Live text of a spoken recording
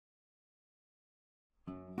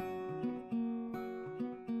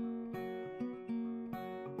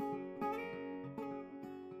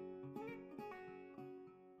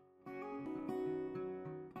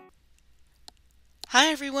Hi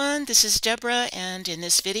everyone, this is Deborah, and in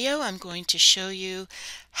this video I'm going to show you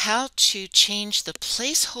how to change the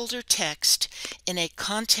placeholder text in a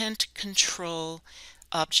content control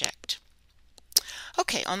object.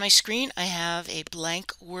 Okay, on my screen I have a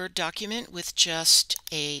blank Word document with just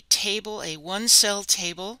a table, a one-cell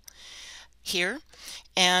table here,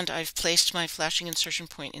 and I've placed my flashing insertion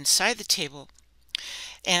point inside the table.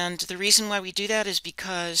 And the reason why we do that is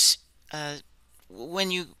because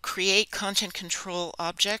when you create content control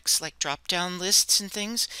objects like drop-down lists and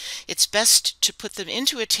things, it's best to put them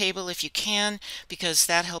into a table if you can, because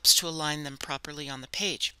that helps to align them properly on the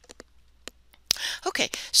page. Okay,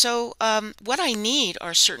 so what I need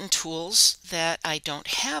are certain tools that I don't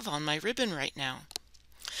have on my ribbon right now.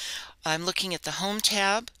 I'm looking at the Home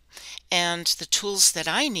tab, and the tools that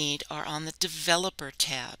I need are on the Developer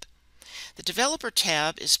tab. The Developer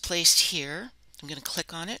tab is placed here. I'm going to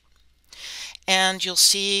click on it, and you'll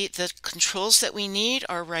see the controls that we need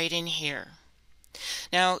are right in here.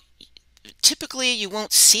 Now, typically you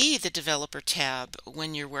won't see the Developer tab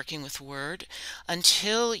when you're working with Word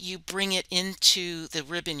until you bring it into the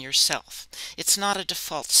ribbon yourself. It's not a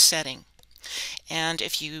default setting. And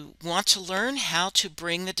if you want to learn how to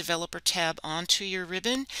bring the Developer tab onto your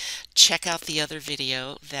ribbon, check out the other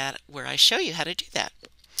video where I show you how to do that.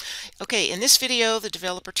 Okay, in this video the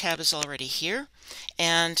Developer tab is already here,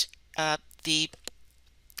 and the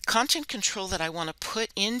content control that I want to put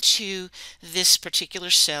into this particular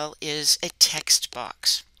cell is a text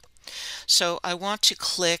box. So I want to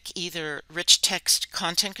click either Rich Text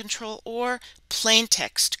Content Control or Plain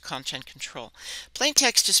Text Content Control. Plain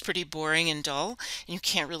text is pretty boring and dull, and you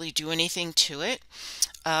can't really do anything to it.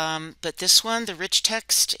 But this one, the Rich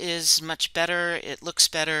Text, is much better. It looks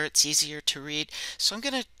better. It's easier to read. So I'm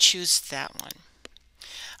going to choose that one.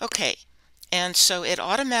 Okay. And so it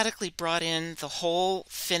automatically brought in the whole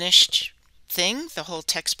finished thing. The whole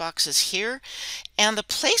text box is here, and the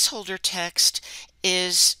placeholder text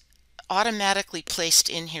is automatically placed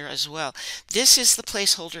in here as well. This is the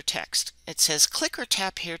placeholder text. It says click or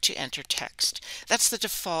tap here to enter text. That's the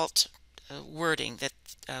default wording that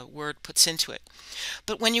Word puts into it.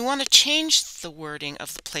 But when you want to change the wording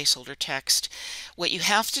of the placeholder text, what you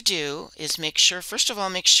have to do is first of all,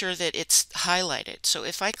 make sure that it's highlighted. So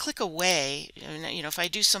if I click away, if I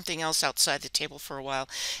do something else outside the table for a while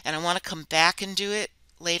and I want to come back and do it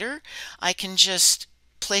later, I can just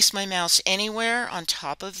place my mouse anywhere on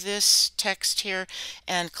top of this text here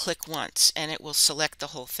and click once, and it will select the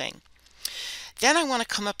whole thing. Then I want to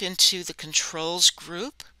come up into the controls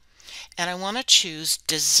group, and I want to choose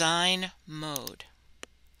Design Mode.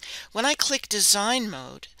 When I click Design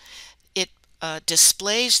Mode, it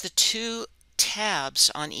displays the two tabs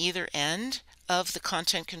on either end of the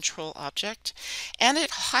content control object, and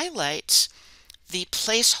it highlights the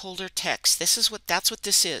placeholder text. That's what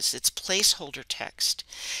this is. It's placeholder text.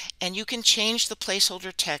 And you can change the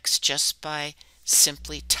placeholder text just by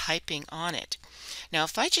simply typing on it. Now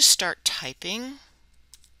if I just start typing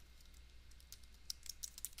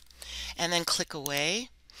and then click away,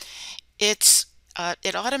 it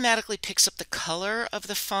automatically picks up the color of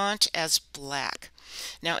the font as black.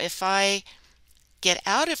 Now if I get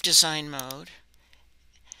out of design mode,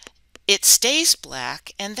 it stays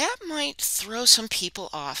black, and that might throw some people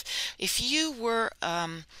off. If you were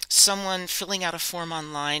someone filling out a form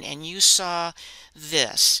online and you saw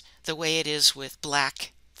this, the way it is with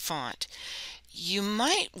black font, you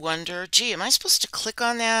might wonder, gee, am I supposed to click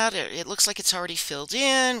on that? It looks like it's already filled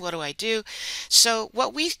in. What do I do? So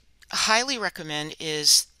what we highly recommend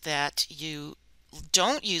is that you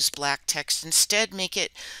don't use black text. Instead, make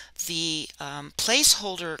it the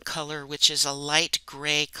placeholder color, which is a light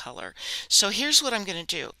gray color. So here's what I'm going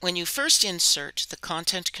to do. When you first insert the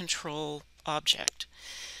content control object,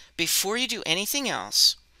 before you do anything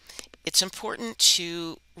else, it's important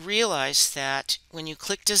to realize that when you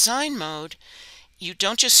click design mode, you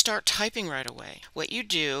don't just start typing right away. What you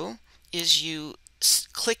do is you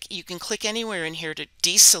can click anywhere in here to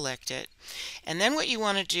deselect it, and then what you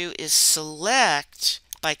want to do is select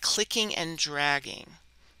by clicking and dragging.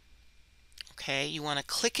 Okay, you want to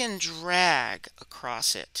click and drag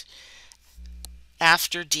across it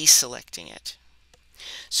after deselecting it.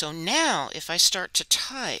 So now if I start to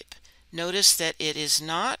type, notice that it is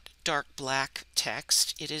not dark black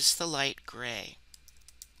text, it is the light gray.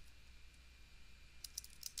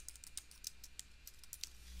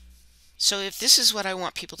 So if this is what I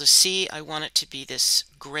want people to see, I want it to be this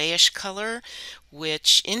grayish color,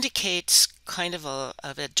 which indicates kind of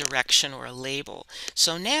a direction or a label.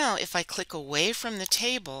 So now if I click away from the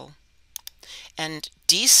table and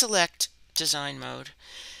deselect design mode,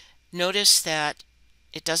 notice that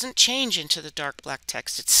It doesn't change into the dark black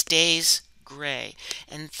text. It stays gray.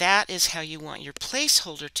 And that is how you want your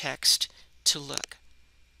placeholder text to look.